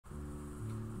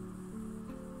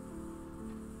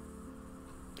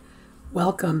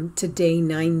Welcome to day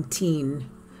 19.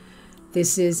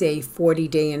 This is a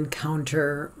 40-day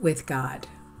encounter with God.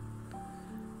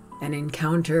 An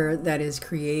encounter that is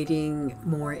creating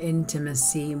more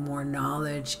intimacy, more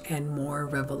knowledge, and more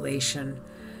revelation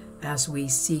as we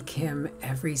seek Him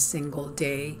every single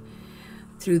day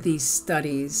through these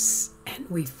studies and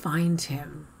we find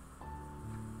Him.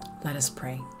 Let us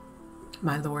pray.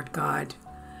 My Lord God,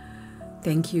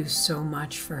 thank you so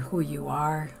much for who you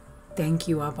are. Thank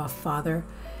you, Abba Father.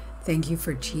 Thank you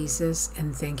for Jesus,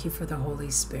 and thank you for the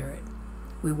Holy Spirit.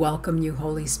 We welcome you,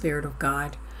 Holy Spirit of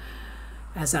God,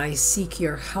 as I seek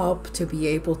your help to be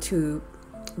able to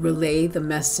relay the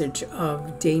message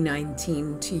of day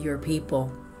 19 to your people.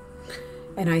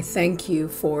 And I thank you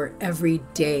for every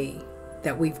day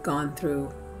that we've gone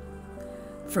through.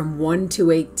 From 1 to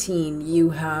 18,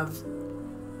 you have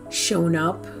shown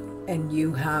up and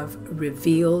you have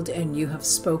revealed and you have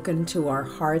spoken to our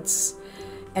hearts,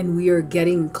 and we are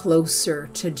getting closer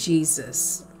to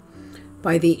Jesus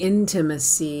by the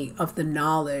intimacy of the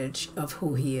knowledge of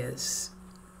who He is.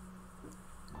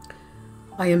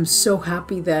 I am so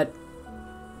happy that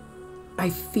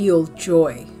I feel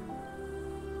joy.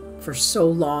 For so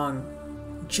long,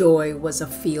 joy was a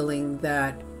feeling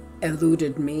that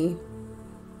eluded me.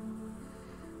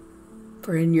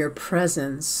 For in your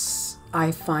presence,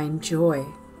 I find joy.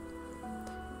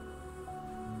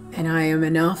 And I am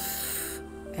enough,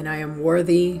 and I am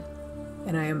worthy,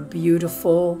 and I am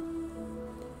beautiful,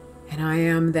 and I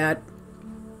am that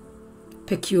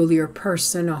peculiar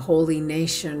person, a holy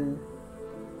nation,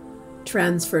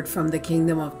 transferred from the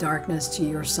kingdom of darkness to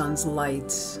your Son's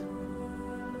light.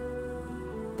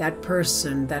 That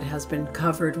person that has been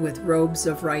covered with robes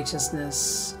of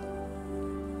righteousness,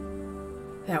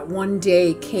 that one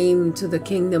day came to the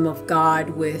kingdom of God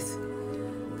with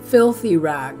filthy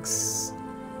rags,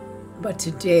 but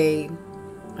today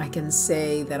I can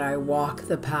say that I walk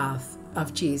the path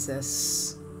of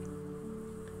Jesus,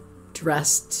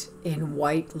 dressed in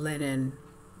white linen,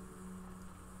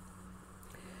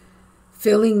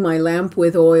 filling my lamp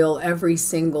with oil every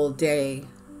single day,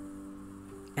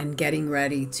 and getting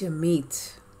ready to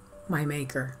meet my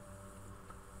Maker.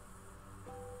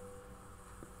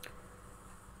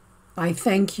 I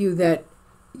thank you that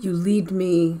you lead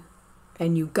me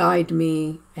and you guide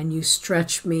me and you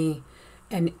stretch me,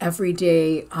 and every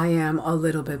day I am a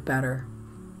little bit better.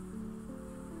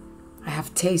 I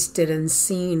have tasted and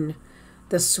seen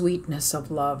the sweetness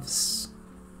of loves,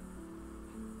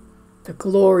 the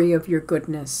glory of your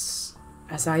goodness,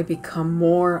 as I become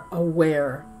more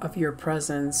aware of your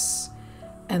presence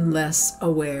and less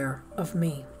aware of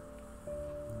me.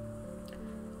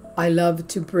 I love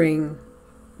to bring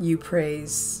you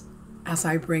praise as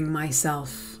I bring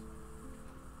myself.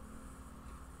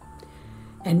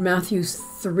 And Matthew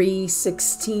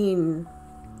 3:16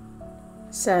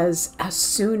 says, as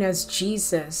soon as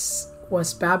Jesus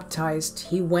was baptized,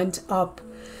 he went up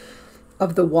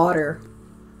of the water.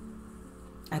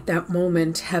 At that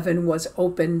moment, heaven was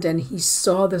opened, and he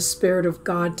saw the Spirit of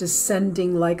God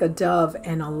descending like a dove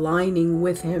and aligning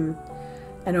with him.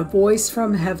 And a voice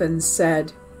from heaven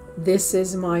said, "This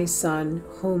is my Son,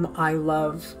 whom I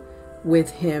love.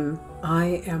 With him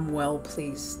I am well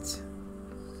pleased."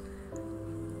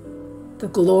 The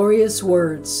glorious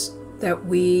words that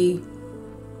we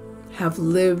have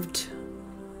lived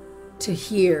to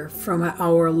hear from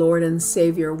our Lord and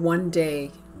Savior one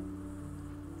day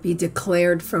be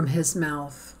declared from his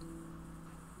mouth.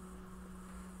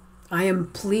 I am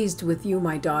pleased with you,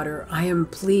 my daughter. I am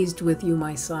pleased with you,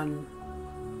 my son.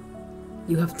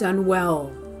 You have done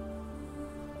well.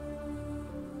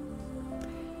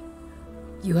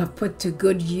 You have put to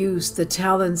good use the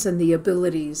talents and the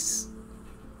abilities,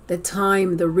 the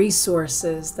time, the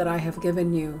resources that I have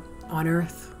given you on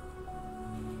earth.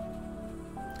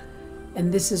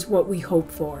 And this is what we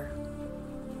hope for.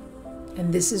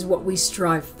 And this is what we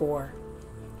strive for.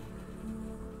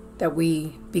 That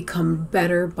we become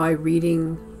better by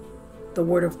reading the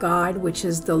Word of God, which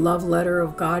is the love letter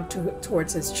of God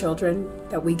towards His children.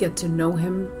 That we get to know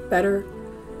Him better,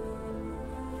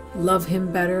 love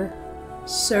Him better,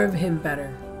 serve Him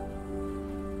better,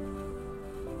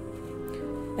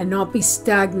 and not be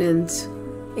stagnant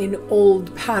in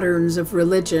old patterns of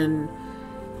religion,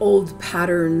 old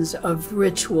patterns of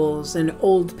rituals, and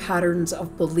old patterns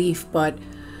of belief, but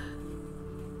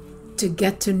to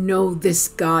get to know this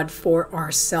God for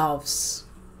ourselves,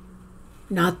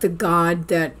 not the God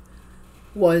that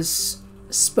was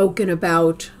spoken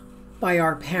about by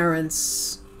our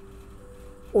parents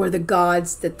or the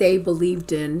gods that they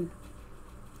believed in,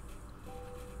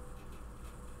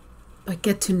 but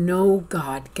get to know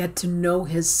God, get to know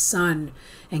His Son,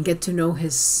 and get to know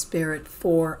His Spirit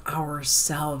for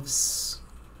ourselves.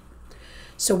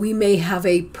 So we may have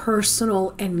a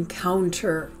personal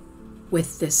encounter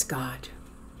with this God.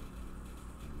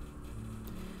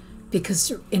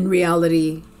 Because in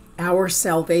reality, our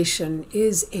salvation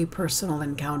is a personal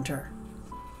encounter.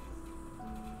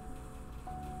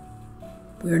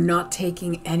 We're not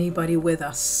taking anybody with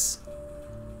us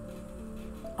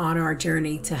on our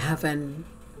journey to heaven.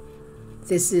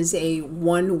 This is a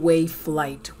one-way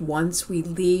flight. Once we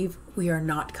leave, we are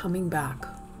not coming back.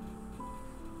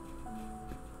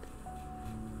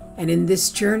 And in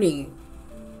this journey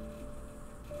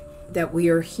that we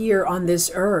are here on this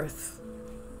earth,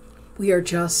 we are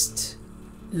just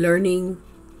learning.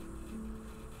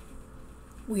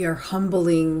 We are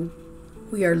humbling.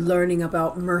 We are learning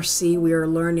about mercy. We are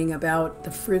learning about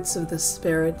the fruits of the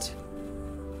Spirit,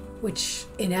 which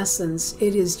in essence,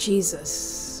 it is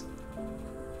Jesus.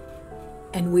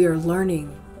 And we are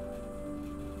learning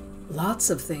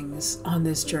lots of things on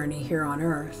this journey here on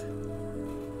earth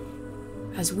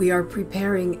as we are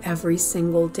preparing every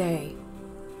single day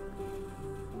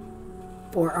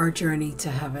for our journey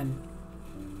to heaven.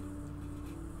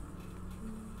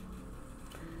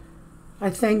 I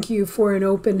thank you for an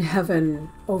open heaven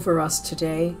over us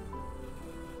today.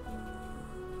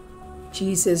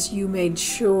 Jesus, you made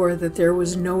sure that there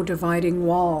was no dividing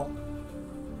wall,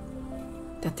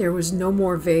 that there was no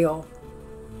more veil,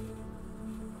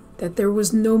 that there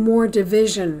was no more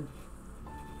division,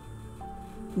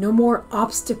 no more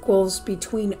obstacles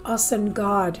between us and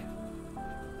God.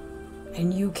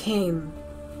 And you came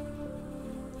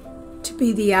to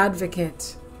be the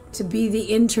advocate, to be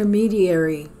the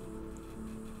intermediary.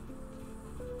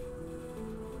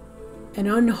 An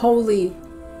unholy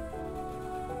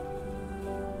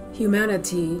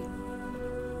humanity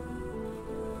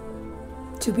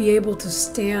to be able to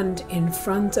stand in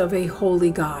front of a holy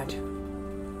God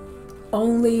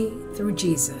only through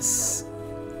Jesus.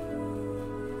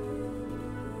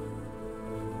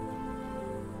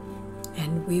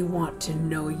 And we want to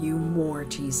know you more,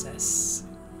 Jesus,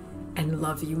 and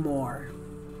love you more,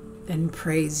 and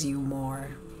praise you more.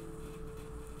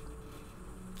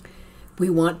 We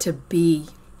want to be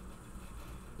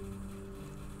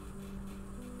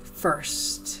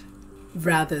first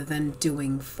rather than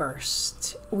doing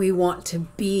first. We want to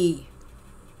be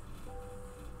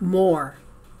more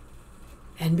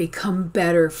and become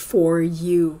better for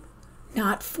you,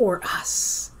 not for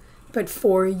us, but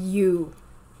for you.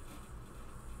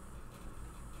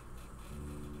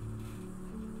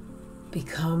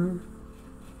 Become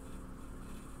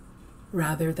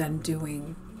rather than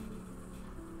doing.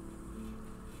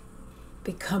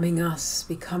 Becoming us,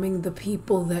 becoming the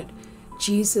people that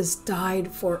Jesus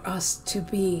died for us to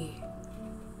be.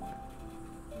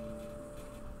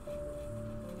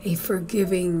 A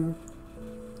forgiving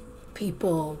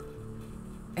people,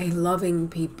 a loving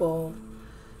people,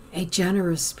 a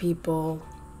generous people,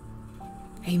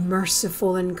 a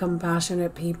merciful and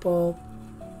compassionate people.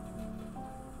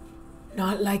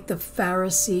 Not like the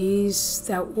Pharisees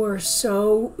that were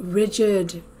so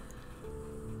rigid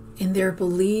in their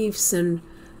beliefs, and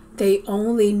they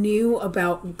only knew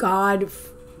about God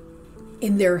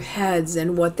in their heads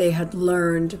and what they had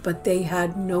learned, but they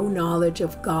had no knowledge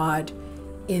of God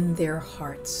in their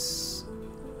hearts.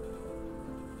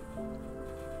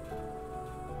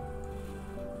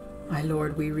 My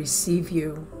Lord, we receive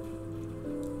you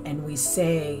and we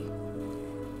say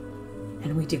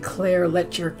and we declare,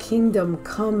 let your kingdom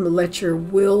come, let your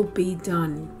will be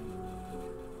done.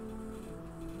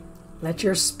 Let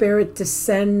your Spirit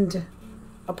descend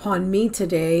upon me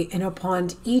today and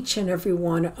upon each and every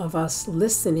one of us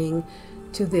listening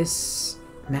to this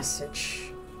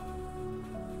message.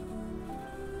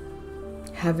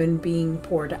 Heaven being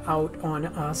poured out on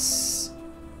us,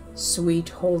 sweet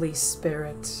Holy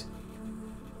Spirit,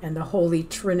 and the Holy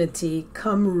Trinity,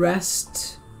 come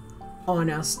rest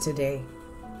on us today.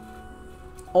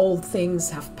 Old things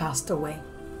have passed away,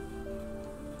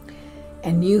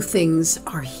 and new things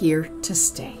are here to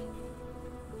stay.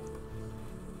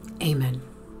 Amen.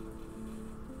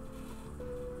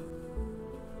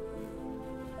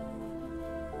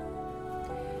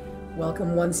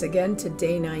 Welcome once again to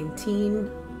day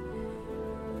 19.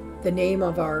 The name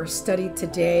of our study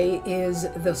today is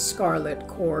The Scarlet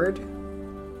Cord,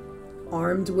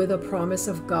 Armed with a Promise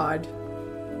of God,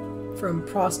 From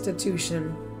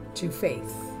Prostitution to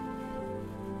Faith.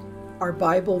 Our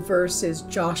Bible verse is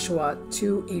Joshua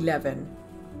 2:11.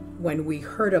 When we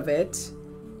heard of it,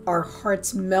 our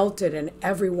hearts melted and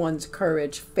everyone's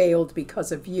courage failed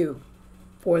because of you.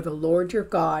 For the Lord your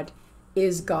God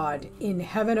is God in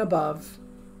heaven above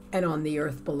and on the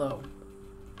earth below.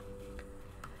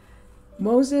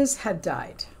 Moses had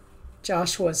died.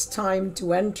 Joshua's time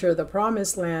to enter the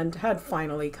promised land had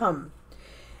finally come.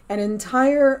 An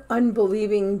entire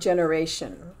unbelieving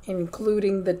generation,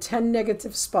 including the 10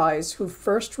 negative spies who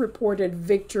first reported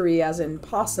victory as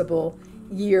impossible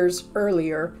years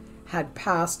earlier, had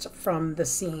passed from the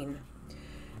scene.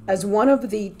 As one of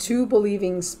the 2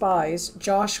 believing spies,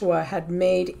 Joshua had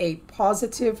made a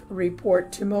positive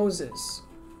report to Moses,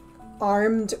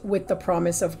 armed with the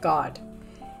promise of God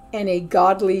and a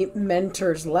godly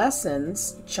mentor's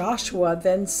lessons. Joshua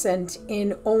then sent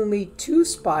in only 2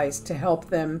 spies to help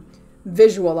them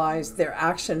visualize their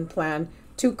action plan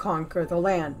to conquer the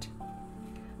land.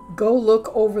 "Go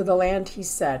look over the land," he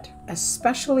said,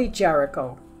 "especially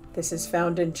Jericho." This is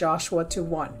found in Joshua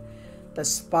 2:1. The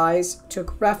spies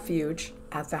took refuge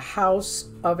at the house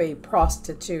of a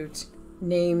prostitute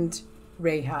named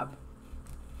Rahab.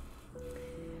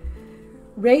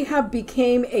 Rahab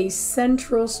became a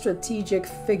central strategic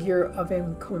figure of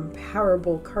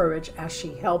incomparable courage as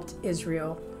she helped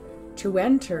Israel to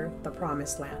enter the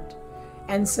promised land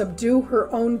and subdue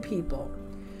her own people.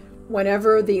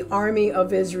 Whenever the army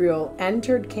of Israel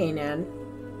entered Canaan,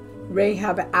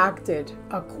 Rahab acted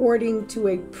according to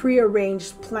a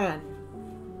prearranged plan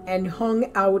and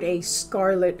hung out a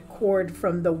scarlet cord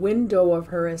from the window of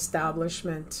her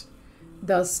establishment.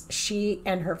 Thus, she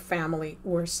and her family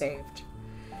were saved.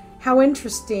 How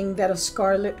interesting that a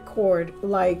scarlet cord,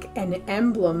 like an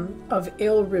emblem of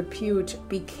ill repute,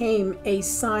 became a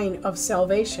sign of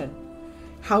salvation.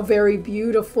 How very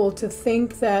beautiful to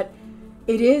think that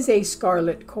it is a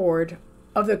scarlet cord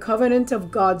of the covenant of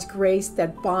God's grace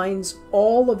that binds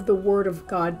all of the Word of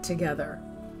God together.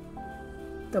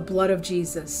 The blood of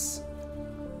Jesus,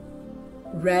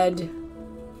 red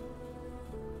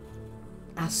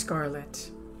as scarlet.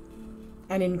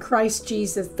 And in Christ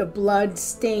Jesus, the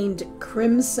blood-stained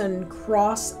crimson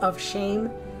cross of shame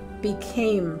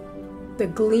became the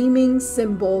gleaming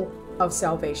symbol of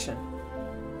salvation.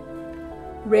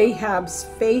 Rahab's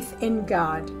faith in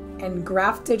God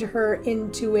engrafted her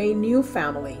into a new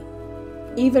family.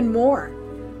 Even more,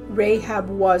 Rahab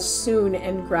was soon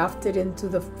engrafted into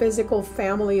the physical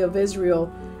family of Israel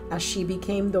as she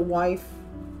became the wife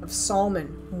of Solomon,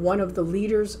 one of the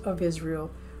leaders of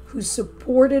Israel, who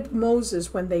supported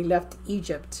Moses when they left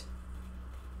Egypt.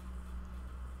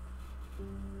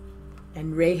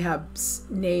 And Rahab's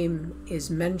name is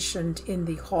mentioned in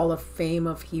the Hall of Fame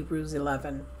of Hebrews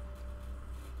 11.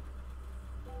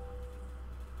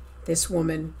 This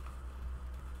woman,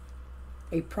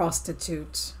 a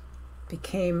prostitute,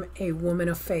 became a woman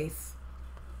of faith.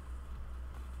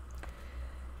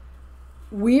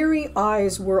 Weary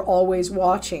eyes were always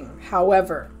watching,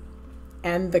 however,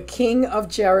 and the king of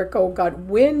Jericho got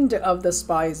wind of the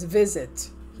spy's visit.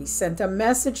 He sent a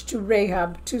message to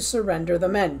Rahab to surrender the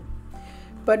men.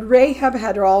 But Rahab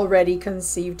had already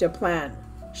conceived a plan.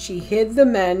 She hid the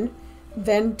men,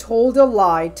 then told a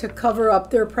lie to cover up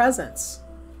their presence.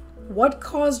 What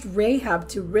caused Rahab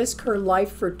to risk her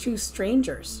life for 2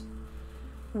 strangers?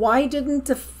 Why didn't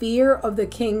the fear of the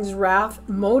king's wrath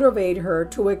motivate her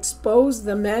to expose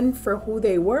the men for who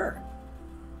they were?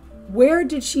 Where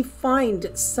did she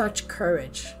find such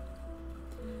courage?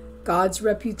 God's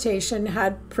reputation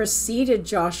had preceded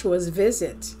Joshua's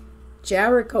visit.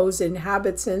 Jericho's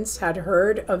inhabitants had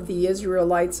heard of the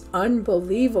Israelites'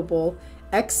 unbelievable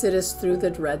exodus through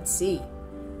the Red Sea.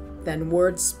 Then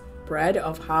word spread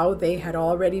of how they had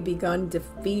already begun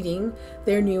defeating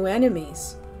their new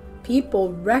enemies.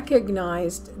 People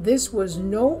recognized this was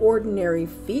no ordinary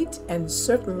feat, and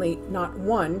certainly not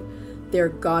one their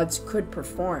gods could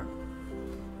perform.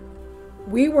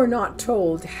 We were not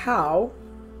told how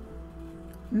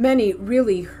many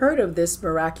really heard of this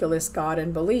miraculous God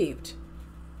and believed.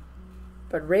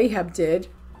 But Rahab did.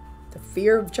 The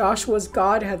fear of Joshua's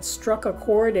God had struck a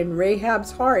chord in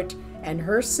Rahab's heart, and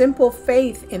her simple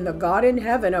faith in the God in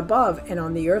heaven above and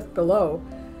on the earth below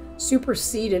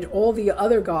superseded all the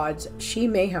other gods she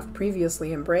may have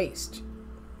previously embraced.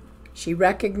 She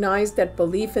recognized that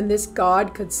belief in this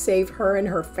God could save her and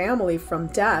her family from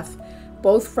death,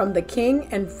 both from the king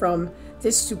and from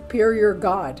this superior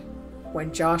God,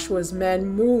 when Joshua's men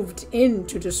moved in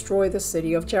to destroy the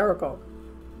city of Jericho.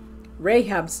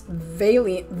 Rahab's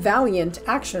valiant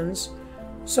actions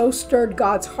so stirred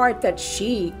God's heart that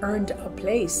she earned a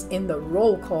place in the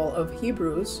roll call of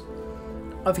heroes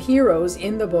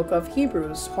in the book of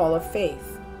Hebrews, Hall of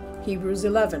Faith, Hebrews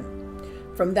 11.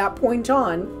 From that point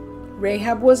on,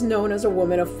 Rahab was known as a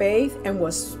woman of faith and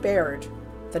was spared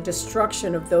the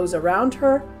destruction of those around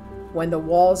her when the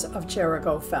walls of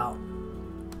Jericho fell.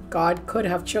 God could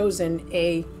have chosen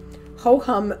a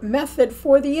ho-hum method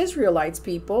for the Israelites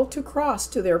people to cross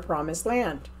to their promised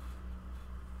land.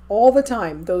 All the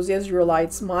time, those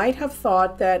Israelites might have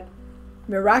thought that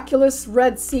miraculous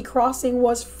Red Sea crossing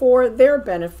was for their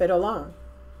benefit alone.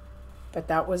 But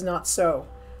that was not so.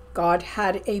 God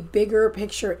had a bigger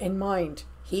picture in mind.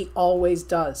 He always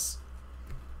does.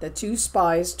 The two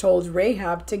spies told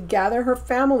Rahab to gather her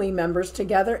family members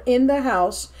together in the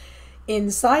house,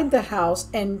 inside the house,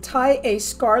 and tie a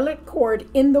scarlet cord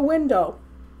in the window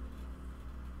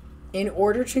in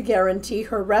order to guarantee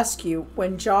her rescue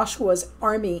when Joshua's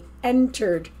army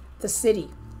entered the city.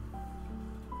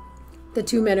 The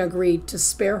two men agreed to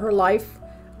spare her life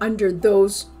under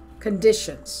those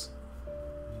conditions.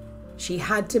 She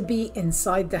had to be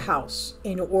inside the house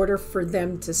in order for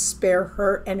them to spare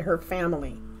her and her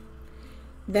family.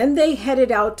 Then they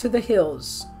headed out to the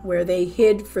hills, where they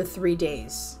hid for 3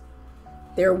 days.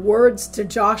 Their words to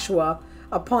Joshua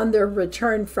upon their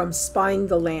return from spying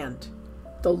the land: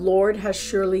 "The Lord has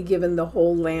surely given the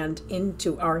whole land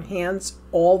into our hands.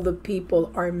 All the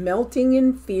people are melting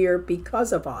in fear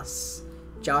because of us."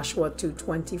 Joshua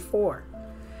 2:24.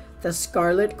 The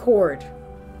Scarlet Cord,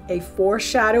 a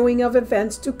foreshadowing of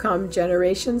events to come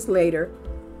generations later,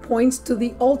 points to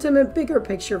the ultimate bigger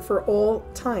picture for all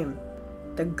time.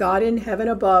 The God in heaven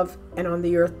above and on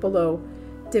the earth below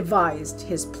devised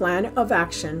his plan of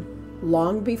action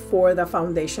long before the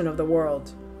foundation of the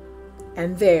world.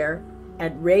 And there,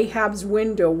 at Rahab's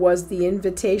window, was the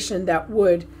invitation that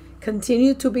would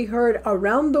continue to be heard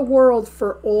around the world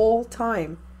for all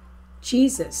time.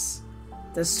 Jesus,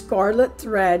 the scarlet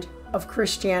thread of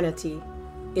Christianity,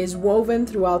 is woven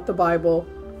throughout the Bible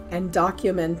and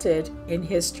documented in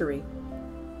history.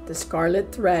 The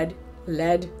scarlet thread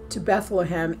led to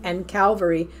Bethlehem and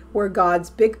Calvary, where God's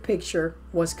big picture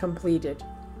was completed.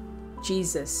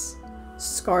 Jesus,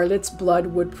 Scarlet's blood,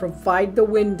 would provide the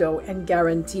window and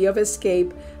guarantee of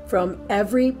escape from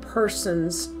every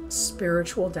person's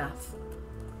spiritual death.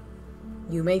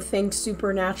 You may think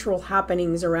supernatural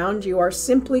happenings around you are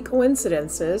simply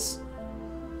coincidences,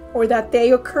 or that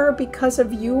they occur because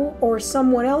of you or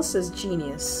someone else's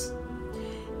genius.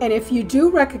 And if you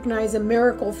do recognize a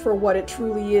miracle for what it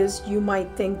truly is, you might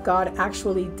think God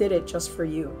actually did it just for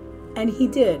you. And he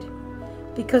did,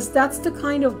 because that's the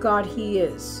kind of God he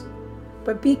is.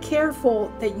 But be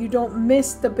careful that you don't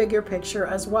miss the bigger picture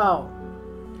as well.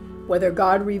 Whether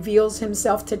God reveals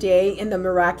himself today in the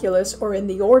miraculous or in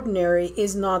the ordinary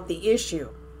is not the issue.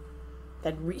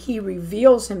 That he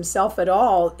reveals himself at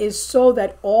all is so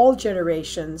that all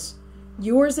generations,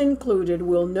 yours included,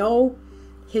 will know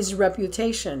his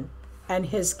reputation and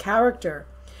his character,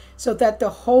 so that the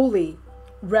holy,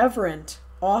 reverent,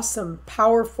 awesome,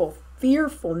 powerful,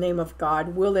 fearful name of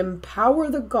God will empower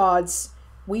the gods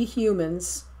we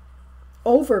humans,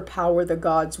 overpower the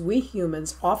gods we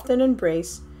humans often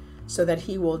embrace, so that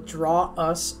he will draw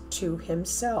us to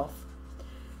himself.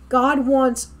 God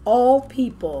wants all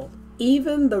people,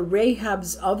 even the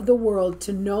Rahabs of the world,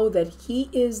 to know that he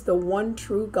is the one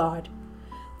true God,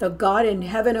 the God in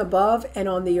heaven above and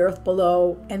on the earth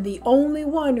below, and the only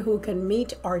one who can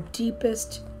meet our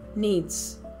deepest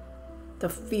needs. The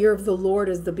fear of the Lord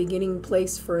is the beginning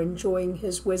place for enjoying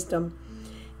his wisdom,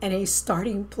 and a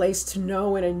starting place to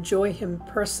know and enjoy him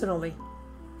personally.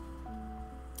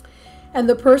 And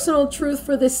the personal truth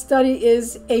for this study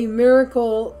is a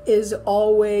miracle is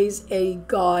always a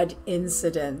God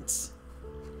incident.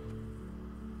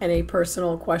 And a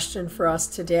personal question for us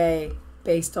today,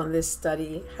 based on this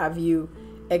study: have you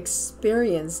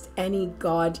experienced any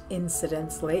God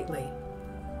incidents lately?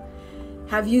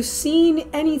 Have you seen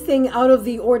anything out of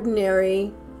the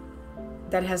ordinary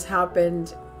that has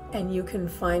happened and you can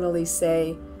finally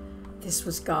say, this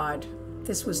was God,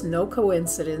 this was no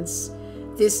coincidence,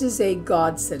 this is a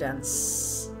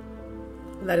Godcidence?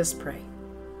 Let us pray.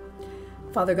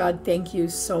 Father God, thank you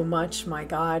so much, my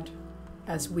God,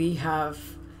 as we have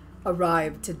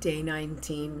arrived to day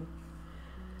 19.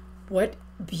 What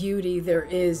beauty there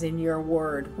is in your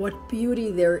word. What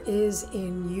beauty there is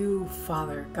in you,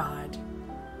 Father God,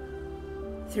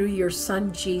 through your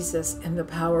Son Jesus and the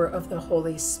power of the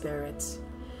Holy Spirit.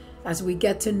 As we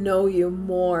get to know you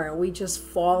more, we just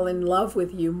fall in love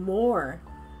with you more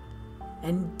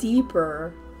and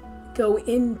deeper, go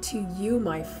into you,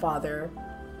 my Father.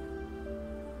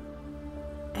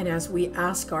 And as we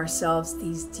ask ourselves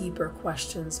these deeper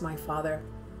questions, my Father,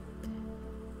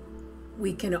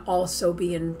 we can also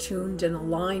be in tuned and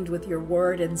aligned with your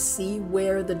word and see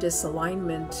where the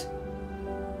disalignment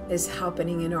is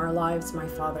happening in our lives, my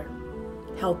Father.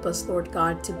 Help us, Lord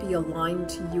God, to be aligned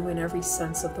to you in every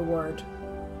sense of the word.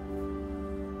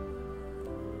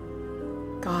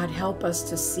 God, help us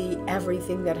to see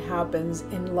everything that happens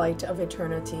in light of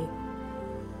eternity.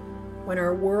 When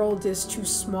our world is too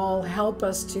small, help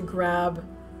us to grab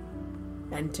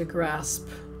and to grasp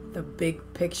the big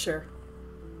picture.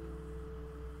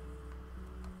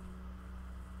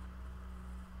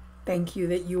 Thank you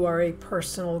that you are a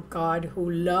personal God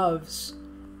who loves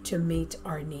to meet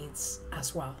our needs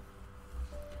as well.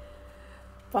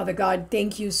 Father God,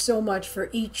 thank you so much for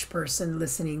each person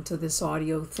listening to this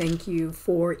audio. Thank you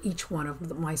for each one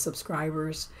of my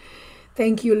subscribers.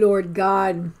 Thank you, Lord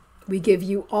God. We give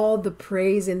you all the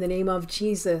praise in the name of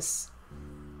Jesus.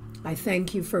 I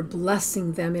thank you for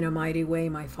blessing them in a mighty way,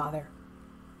 my Father.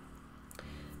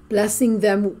 Blessing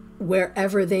them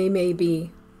wherever they may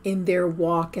be in their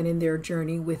walk and in their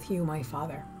journey with you, my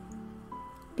Father.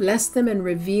 Bless them and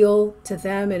reveal to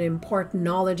them and impart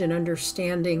knowledge and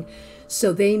understanding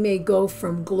so they may go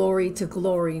from glory to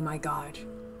glory, my God.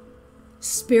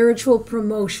 Spiritual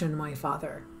promotion, my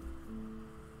Father.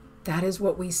 That is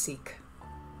what we seek.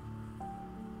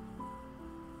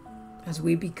 As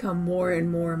we become more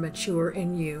and more mature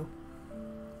in you,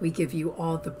 we give you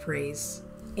all the praise.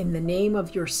 In the name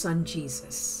of your Son,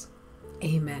 Jesus.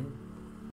 Amen.